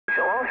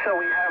also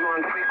we have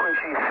on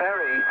frequency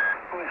Ferry,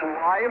 who's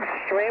live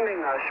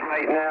streaming us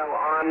right now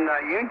on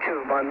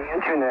YouTube, on the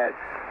internet.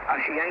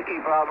 Yankee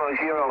Bravo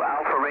Zero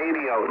Alpha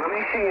Radio. Let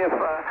me see if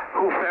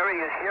who Ferry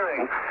is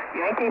hearing.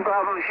 Yankee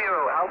Bravo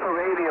Zero Alpha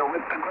Radio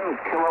with the group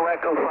Kilo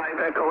Echo 5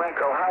 Echo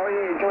Echo. How are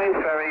you doing,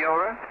 Ferry?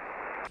 Over.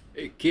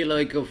 Kilo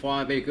Echo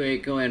 5 Echo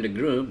Echo and the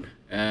group.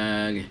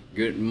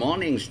 Good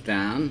morning,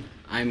 Stan.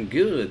 I'm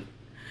good.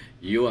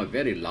 You are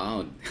very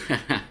loud.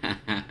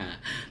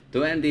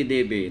 20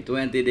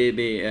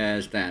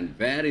 dB, Stan.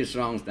 Very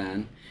strong,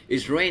 Stan.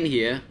 It's rain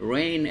here,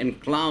 rain and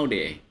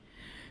cloudy.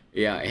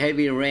 Yeah,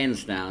 heavy rain,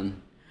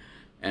 Stan.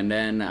 And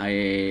then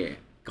I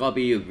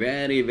copy you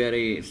very,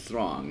 very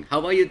strong.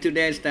 How are you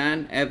today,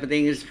 Stan?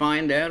 Everything is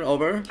fine there,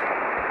 over?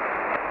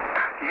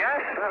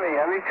 Yes, Ferry,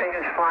 everything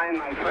is fine,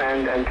 my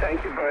friend, and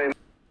thank you very much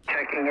for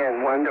checking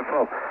in.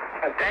 Wonderful.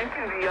 Thank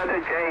you the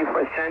other day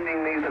for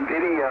sending me the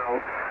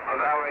video of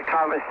our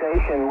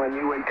conversation when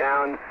you were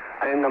down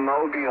in the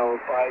Mobile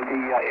by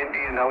the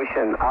Indian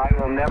Ocean. I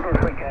will never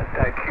forget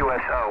that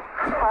QSO.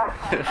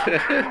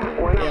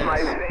 One of my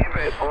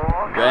favorite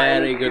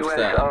all-time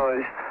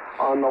QSOs.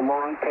 On the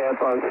long path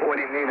on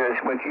 40 meters,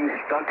 with you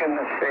stuck in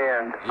the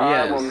sand.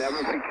 Yes. I will never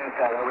forget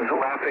that. I was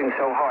laughing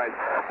so hard.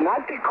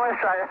 Not because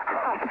I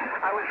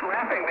was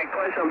laughing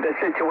because of the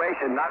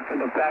situation, not for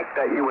the fact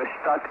that you were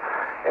stuck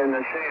in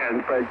the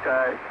sand, but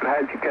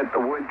had to get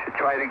the wood to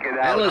try to get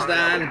out. Hello,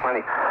 Stan.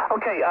 Funny.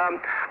 Okay,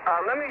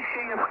 let me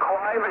see if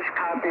Clive is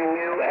copying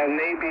you, and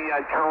maybe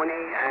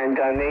Tony, and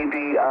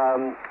maybe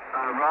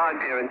Rod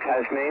there in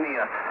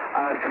Tasmania.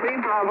 3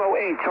 Bravo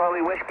 8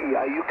 Charlie Whiskey,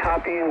 are you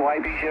copying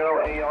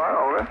YB0AR,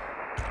 over?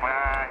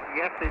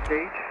 Yes,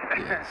 indeed.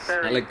 Yes.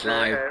 Ferry, Hello,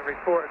 Clive.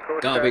 report, of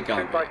course, Copy. 2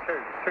 by 2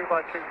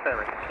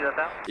 Ferry. See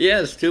that?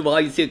 Yes, 2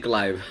 by 2,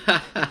 Clive.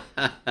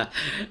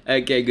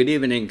 Okay, good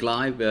evening,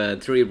 Clive.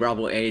 3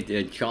 Bravo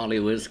 8 Charlie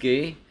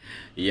Whiskey.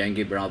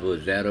 Yankee Bravo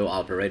Zero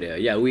operator.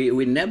 Yeah,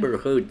 we never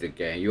heard,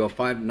 okay. You are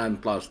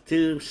 5'9 plus,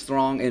 too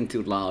strong and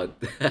too loud.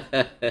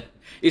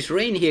 It's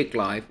rain here,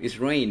 Clive. It's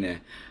rain.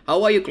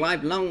 How are you,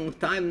 Clive? Long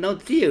time no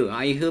see you.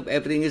 I hope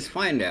everything is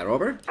fine there,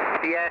 over?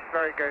 Yes,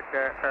 very good,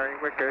 Ferry.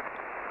 We're good.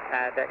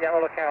 And yeah,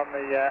 we'll look out on the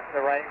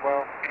rain.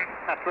 Well,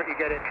 that's what you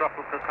get in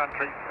tropical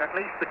country. At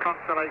least the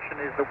consolation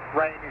is the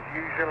rain is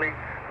usually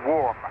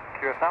warm.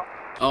 To yourself?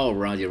 Oh,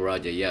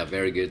 Roger. Yeah,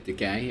 very good,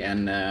 okay.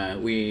 And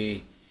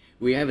we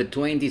have a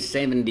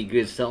 27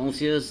 degrees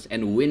Celsius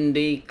and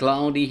windy,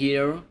 cloudy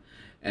here.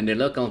 And the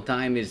local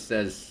time is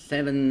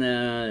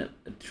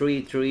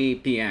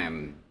 7:33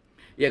 p.m.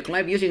 Yeah,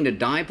 Clive using the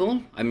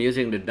dipole. I'm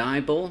using the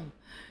dipole,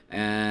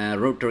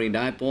 rotary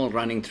dipole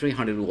running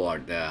 300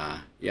 watt.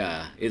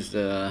 Yeah, it's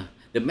the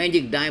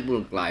magic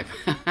dipole, Clive.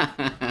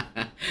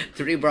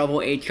 3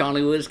 Bravo 8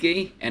 Charlie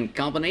Whiskey and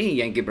company,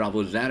 Yankee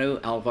Bravo Zero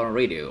Alpha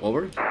Radio,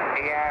 over.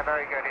 Yeah,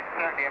 very good. It's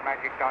certainly a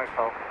magic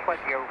dipole.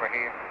 Plenty over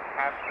here.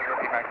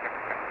 Absolutely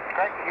magnificent.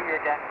 Great to hear you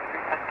again.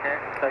 Take care.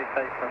 Stay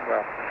safe and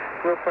well.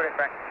 We'll put it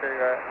back to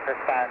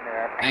Stan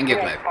there. Thank you,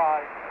 Clive.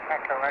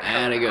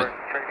 Very good.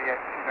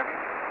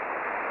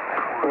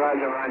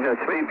 Roger.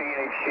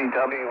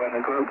 3BHGW and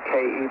the group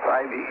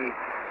KE5EE.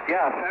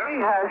 Yeah,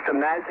 Ferry has the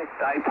magic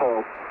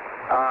dipole.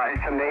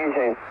 It's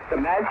amazing. The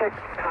magic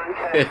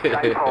contact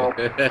dipole.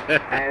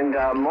 And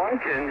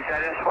Martin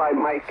satisfied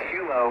Mike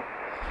Kilo.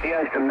 He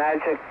has the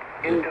magic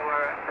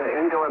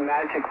indoor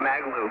magic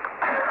mag loop.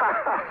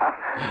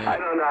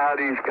 I don't know how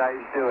these guys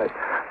do it,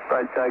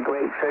 but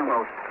great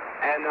signals.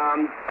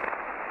 And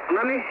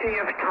let me see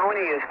if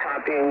Tony is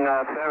copying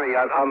Ferry.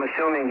 I'm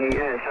assuming he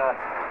is.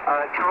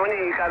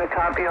 Tony, you got a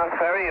copy on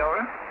Ferry,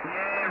 over?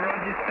 Yeah,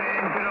 Roger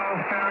Stan, good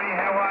old Ferry.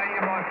 How are you,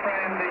 my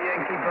friend? The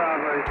Yankee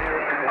Bravo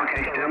Zero.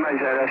 Okay, stand by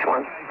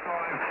ZS1.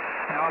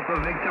 Alpha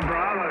Victor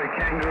Bravo,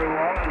 Kangaroo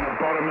Island, the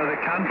bottom of the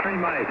country,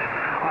 mate.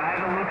 I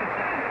had a look at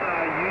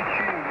that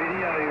YouTube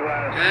video.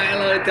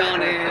 Hello,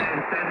 Tony.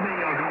 And sent me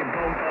of your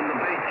boat on the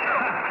beach.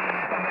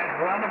 And that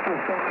wonderful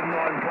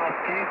 5'9 plus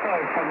QSO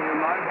from your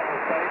mobile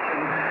station.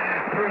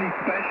 Pretty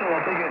special. I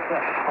think you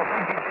just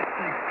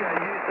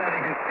use that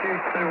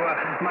excuse to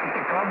make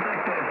the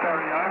contact there,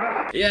 Ferry,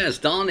 over. Yes,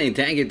 Tony.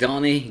 Thank you,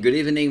 Tony. Good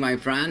evening, my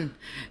friend.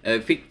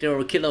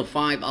 Victor Kilo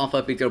 5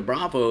 Alpha Victor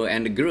Bravo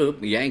and the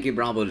group Yankee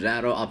Bravo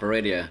Zero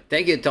operator.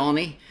 Thank you,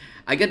 Tony.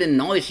 I got a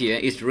noise here.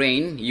 It's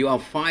rain. You are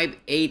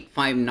 5'8",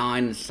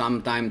 5'9",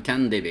 sometime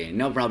 10 dB.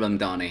 No problem,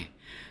 Tony.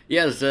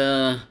 Yes,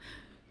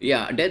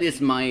 yeah, that is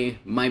my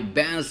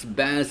best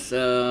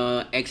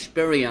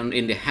experience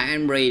in the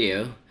ham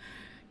radio.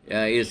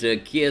 Is a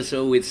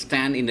QSO with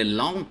stand in the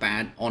long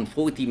pad on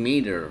 40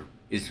 meter.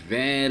 It's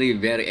very,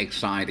 very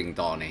exciting,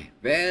 Tony.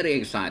 Very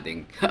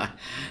exciting.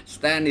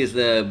 Stand is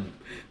a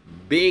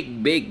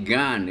big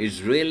gun.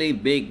 It's really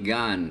big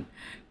gun.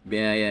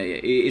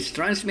 It's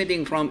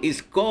transmitting from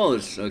East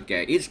Coast,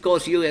 okay, East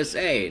Coast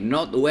USA,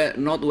 not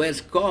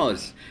West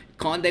Coast.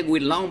 contact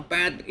with long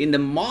pad in the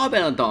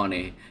mobile,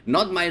 Tony.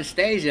 Not my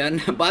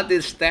station, but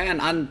the stand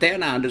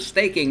antenna, the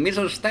staking,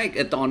 missile stake,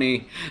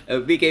 Tony.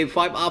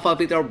 VK5 Alpha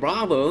Victor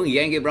Bravo,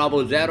 Yankee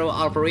Bravo 0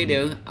 Alpha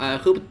Radio. I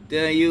hope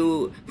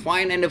you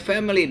find in the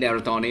family there,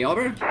 Tony.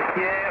 Over.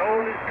 Yeah,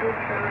 all is good,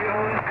 Ferry.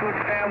 All is good.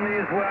 Family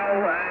as well,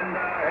 and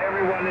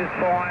everyone is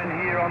fine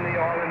here on the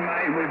island,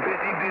 mate. We're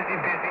busy, busy,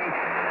 busy.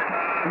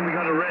 We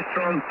got a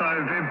restaurant, so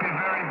we've been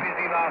very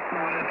busy last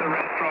night at the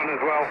restaurant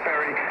as well,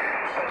 Ferry.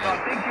 But I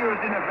think you was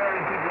in a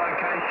very good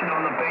location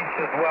on the beach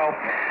as well.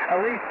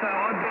 At least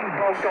I've been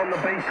bogged on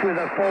the beach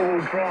with a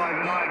four-wheel drive,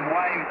 and I had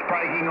waves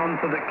breaking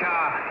onto the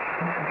car.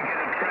 I had to get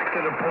a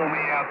tractor to pull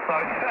me out, so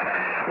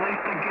at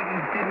least it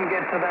didn't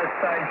get to that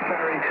stage,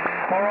 Ferry.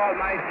 All right,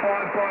 mate,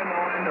 5 by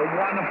 9, a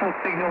wonderful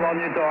signal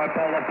on your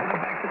dipole. I'll put it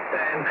back to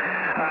Stan,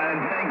 and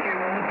thank you,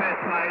 all the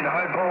best, mate. I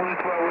hope all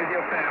is well with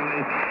your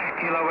family.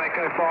 Kilo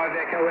Echo 5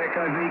 Echo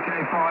Echo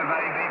VK5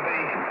 ABB.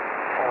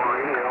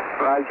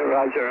 Roger,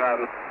 Roger.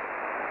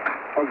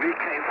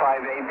 VK5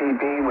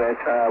 ABB with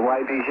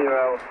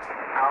YB0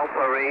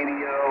 Alpha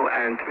Radio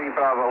and 3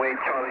 Bravo 8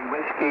 Charlie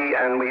Whiskey,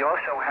 and we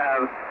also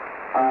have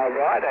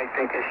Rod, I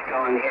think, is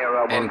still in here.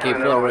 And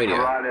K4 Radio.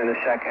 Rod in a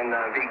second,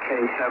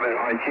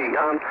 VK7RG.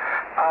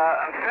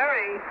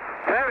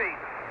 Ferry,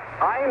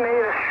 I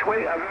made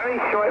a very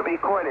short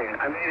recording.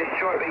 I made a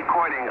short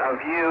recording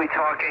of you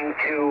talking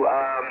to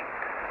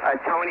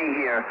Tony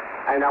here,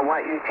 and I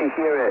want you to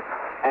hear it.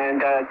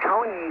 And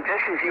Tony,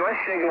 this is your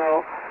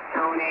signal,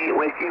 Tony,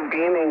 with you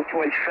beaming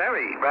towards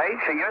Ferry, right?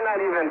 So you're not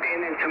even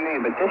beaming to me,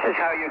 but this is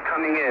how you're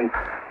coming in.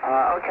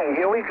 Okay,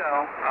 here we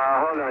go.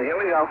 Hold on, here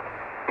we go.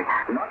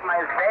 Not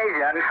my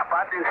station,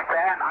 but the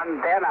stand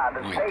antenna,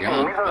 the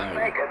station, middle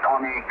stake,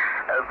 Tony.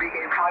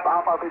 VK5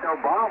 Alpha Victor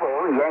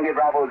Bravo, Yankee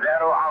Bravo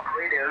 0 Alpha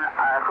Radio.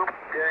 I hope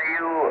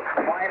you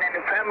find any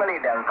family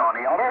there,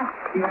 Tony, over?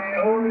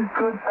 Yeah, all is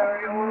good,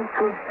 Ferry, all is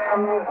good,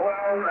 family as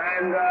well,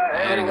 and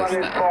everyone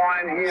is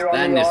fine here on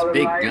the island,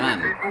 big mate. gun.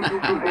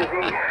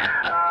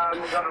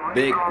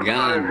 Big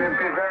gun. We've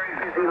been very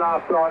busy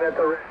last night at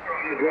the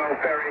restaurant as well,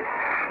 Ferry.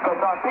 But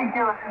I think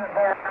you're in the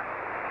best.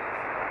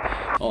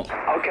 Oh.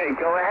 Okay,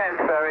 go ahead,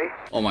 Ferry.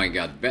 Oh my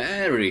God,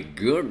 very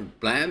good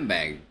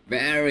playback,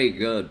 very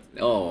good.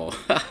 Oh,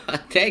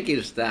 thank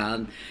you,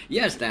 Stan.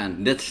 Yes,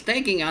 Stan, the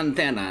staking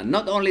antenna,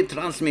 not only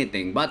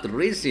transmitting, but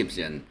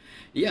reception.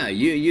 Yeah,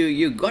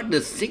 you got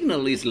the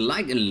signal is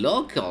like a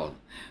local.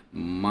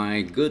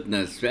 My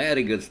goodness,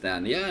 very good,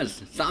 Stan.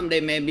 Yes,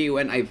 someday maybe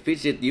when I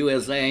visit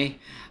USA,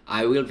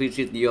 I will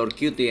visit your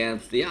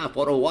QTS. Yeah,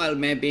 for a while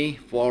maybe,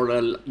 for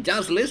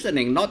just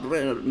listening, not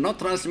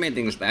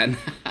transmitting, Stan.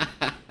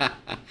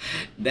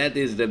 That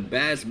is the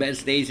best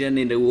station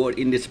in the world,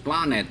 in this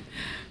planet.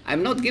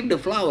 I'm not giving the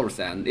flowers,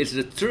 Stan. It's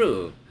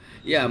true.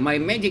 Yeah, my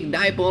magic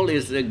dipole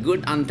is a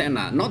good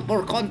antenna, not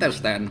for contest,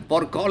 Stan,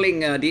 for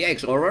calling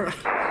DX, over.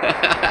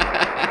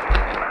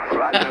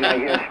 Roger, and I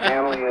hear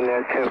Stanley in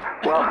there too.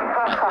 Well,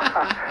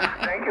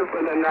 thank you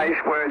for the nice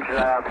words,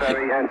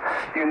 Ferry, and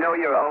you know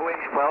you're always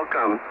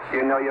welcome.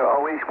 You know you're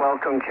always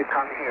welcome to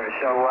come here.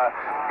 So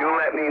you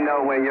let me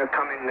know when you're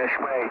coming this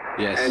way.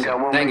 Yes, and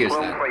we'll thank you, make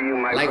room Stan. for you,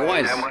 my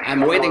Likewise, friend,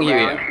 and I'm waiting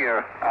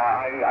here.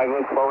 I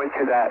look forward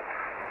to that.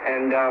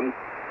 And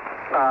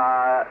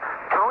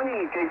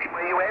Tony,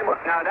 were you able?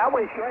 Now that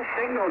was your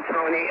signal,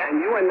 Tony, and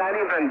you were not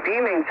even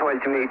beaming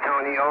towards me,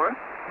 Tony. Over.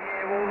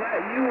 Well,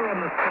 you were on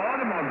the side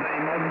of my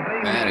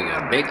beam. Very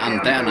good. Big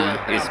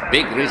antenna is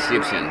big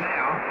reception.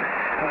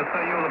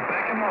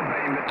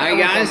 Hi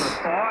guys,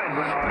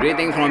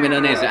 greeting from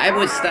Indonesia. I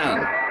was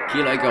Stan,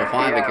 Kilo Echo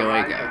 5 Echo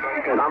Echo,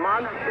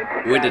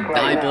 with the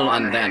dipole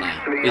antenna.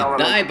 It's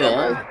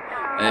dipole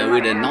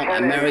with the North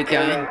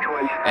America,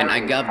 and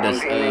I got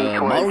this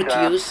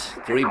Mauritius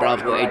 3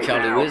 Bravo 8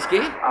 Charlie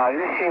Whiskey.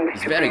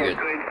 It's very good.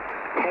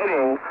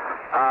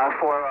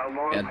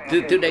 Yeah,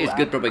 today is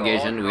good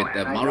propagation with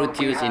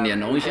Mauritius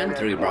Indian Ocean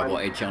 3 Bravo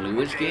 8 Charlie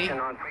Whiskey,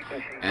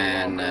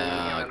 and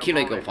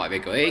Kilo Echo 5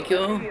 Echo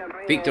Echo,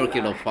 Victor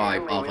Kilo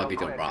 5 Alpha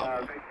Victor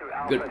Bravo.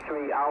 Good.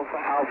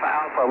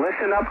 Alpha.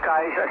 Listen up,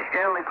 guys.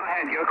 Stanley, go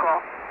ahead. Your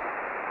call.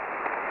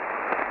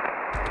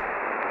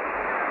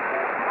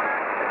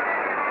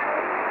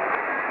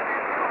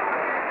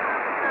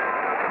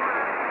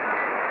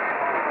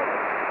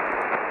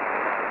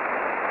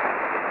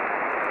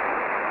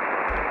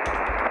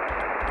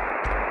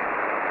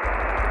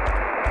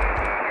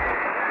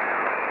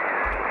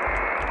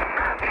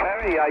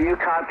 Are you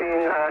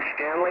copying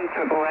Stanley,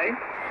 AAA?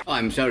 Oh,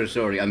 I'm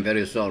sorry. I'm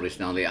very sorry,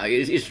 Stanley.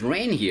 It's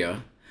rain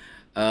here.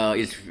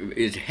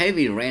 It's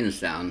heavy rain,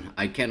 Stan.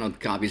 I cannot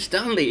copy.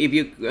 Stanley, if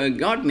you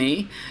got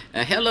me,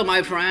 hello,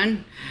 my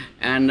friend,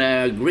 and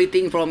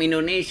greeting from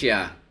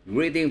Indonesia.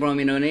 Greeting from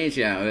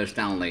Indonesia,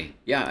 Stanley.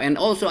 Yeah, and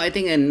also I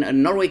think in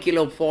Norway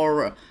Kilo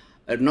 4.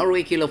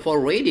 Norway Kilo 4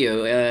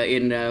 radio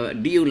in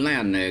DU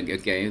land,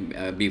 okay,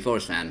 before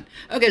Stan.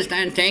 Okay,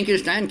 Stan, thank you,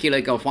 Stan. Kilo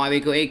Echo 5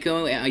 Echo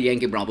Echo,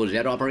 Yankee Bravo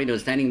 0 operator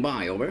standing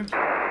by, over.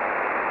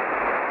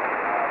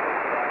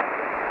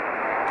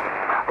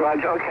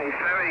 Roger, okay,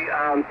 Ferry,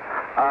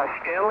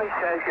 Stanley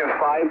says you're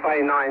 5 by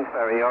 9,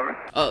 Ferry, over.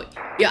 Oh,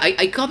 yeah,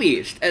 I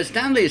copy.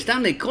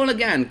 Stanley, call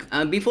again.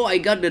 Before I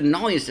got the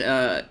noise,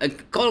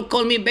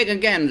 call me back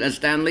again,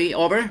 Stanley,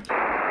 over.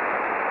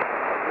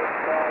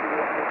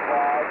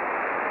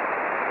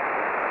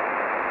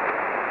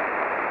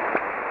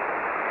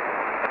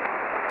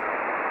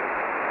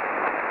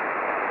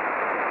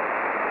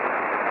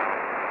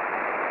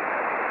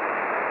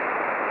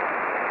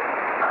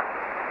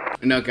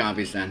 No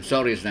copy, Stan.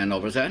 Sorry, Stan,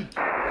 over, Stan.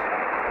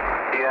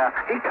 Yeah,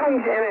 he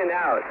comes in and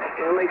out.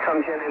 Stanley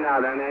comes in and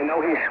out, and I know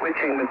he's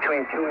switching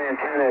between two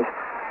antennas.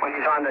 When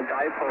he's on the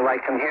dipole,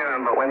 I can hear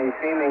him, but when he's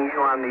beaming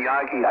you on the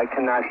Yagi, I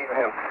cannot hear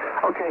him.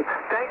 Okay,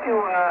 thank you,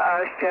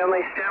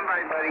 Stanley. Stand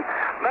by, buddy.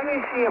 Let me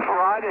see if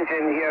Rod is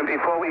in here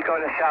before we go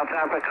to South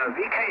Africa.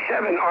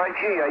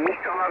 VK7RG, are you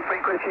still on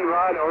frequency,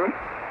 Rod? Over.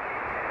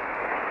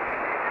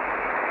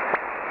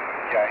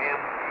 Yeah, I am.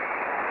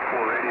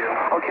 Full radio.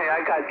 Okay,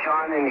 I got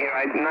John in here.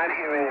 I'm not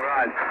hearing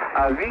Rod.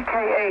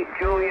 VK8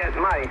 Juliet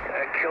Mike,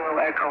 Kilo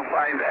Echo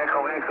 5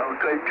 Echo Echo.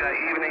 Good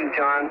evening,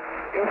 John.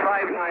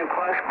 In59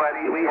 plus,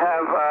 buddy. We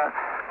have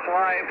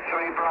Clive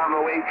 3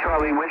 Bravo 8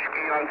 Charlie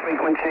Whiskey on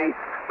frequency.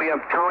 We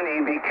have Tony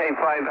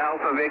VK5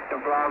 Alpha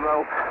Victor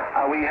Bravo.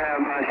 We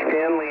have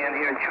Stanley in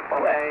here,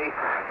 AAA,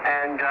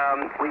 and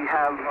we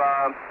have.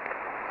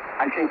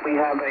 I think we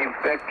have a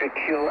Vector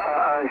Q,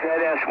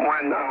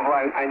 ZS1 who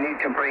I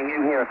need to bring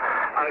in here.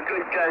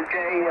 Good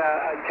day,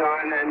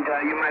 John, and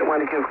you might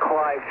want to give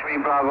Clive 3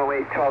 Bravo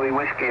 8 Charlie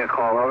Whiskey a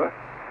call, over.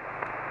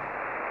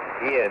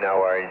 Yeah, no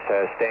worries.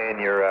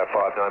 Stan, you're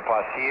 59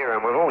 plus here,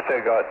 and we've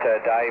also got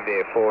Dave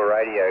there for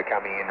radio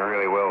coming in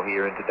really well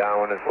here into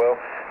Darwin as well.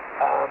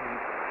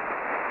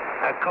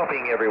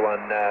 Copying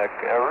everyone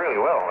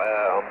really well.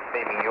 I'm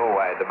beaming your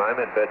way at the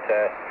moment, but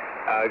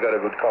I got a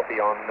good copy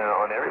on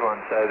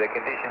everyone, so the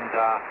conditions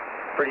are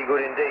pretty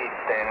good indeed,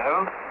 Stan.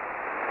 Over.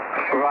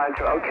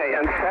 Roger. Okay,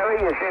 and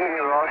Ferry is in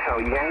here also.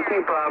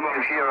 Yankee Bravo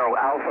 0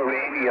 Alpha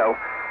Radio,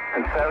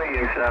 and Ferry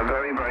is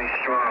very, very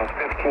strong.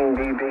 15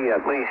 dB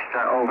at least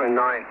over 9.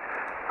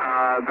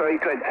 Very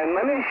good. And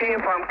let me see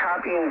if I'm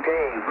copying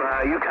Dave.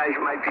 You guys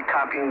might be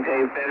copying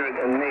Dave better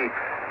than me.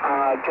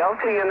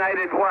 Delta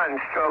United 1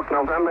 stroke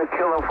November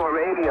Kilo 4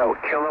 Radio,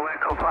 Kilo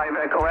Echo 5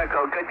 Echo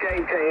Echo. Good day,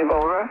 Dave.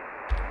 Over.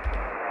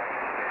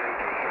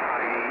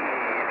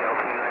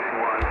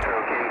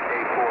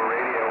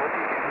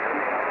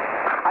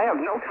 I have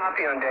no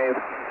copy on Dave.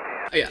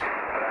 Yeah.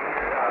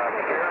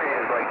 Ferry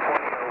is like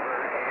 20 over,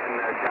 and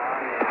John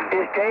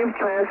is... Is Dave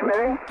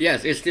transmitting?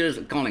 Yes, it's still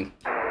calling.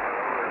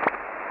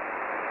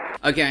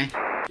 Okay.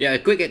 Yeah,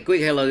 quick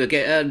hello.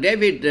 Okay,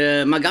 David,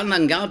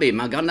 magandang gabi,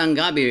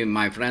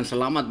 my friend.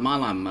 Selamat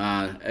malam.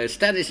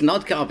 Stan is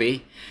not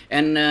copy,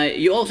 and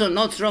you also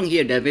not strong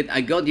here, David. I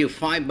got you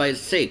 5 by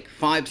 6,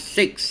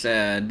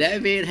 5-6.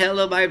 David,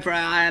 hello, my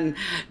friend.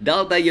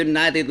 Delta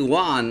United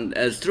 1,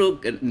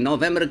 stroke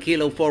November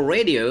Kilo 4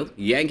 Radio,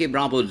 Yankee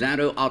Bravo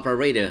 0 Alpha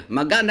Radio.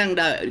 Magandang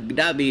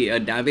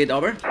David,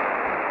 over. Ferry,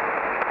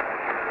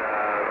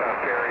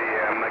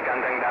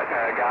 magandang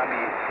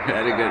gabi.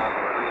 Very good.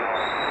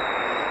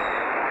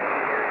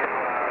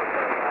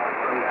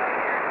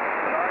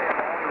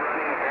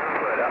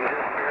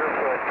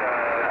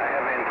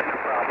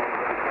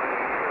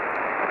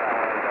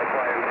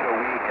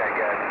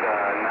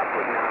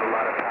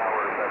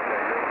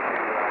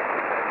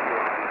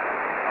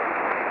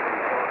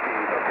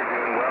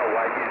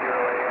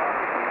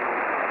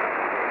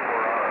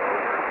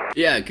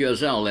 Yeah,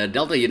 QSL,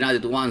 Delta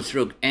United 1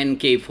 stroke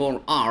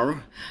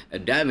NK4R.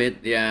 David,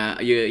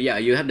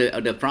 you have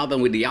the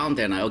problem with the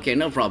antenna. Okay,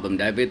 no problem,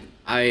 David.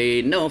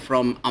 I know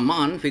from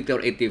Amman, Victor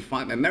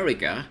 85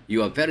 America,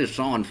 you are very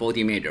strong on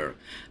 40 meter.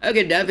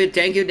 Okay, David,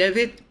 thank you,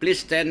 David. Please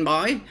stand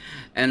by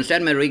and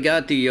send my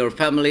regard to your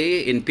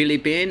family in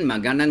Philippines.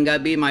 Magandang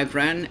gabi, my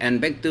friend.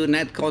 And back to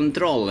net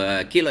control.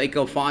 Kilo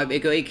Echo 5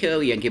 Echo Echo,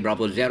 Yankee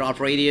Bravo 0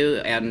 off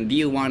radio, and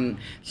D1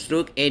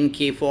 stroke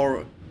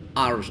NK4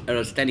 are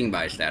standing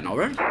by, Stan,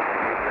 over.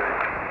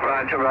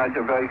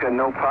 Roger, very good,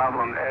 no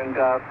problem. And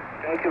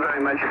thank you very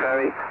much,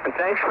 Ferry. And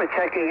thanks for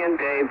checking in,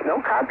 Dave.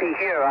 No copy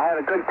here. I had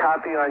a good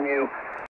copy on you.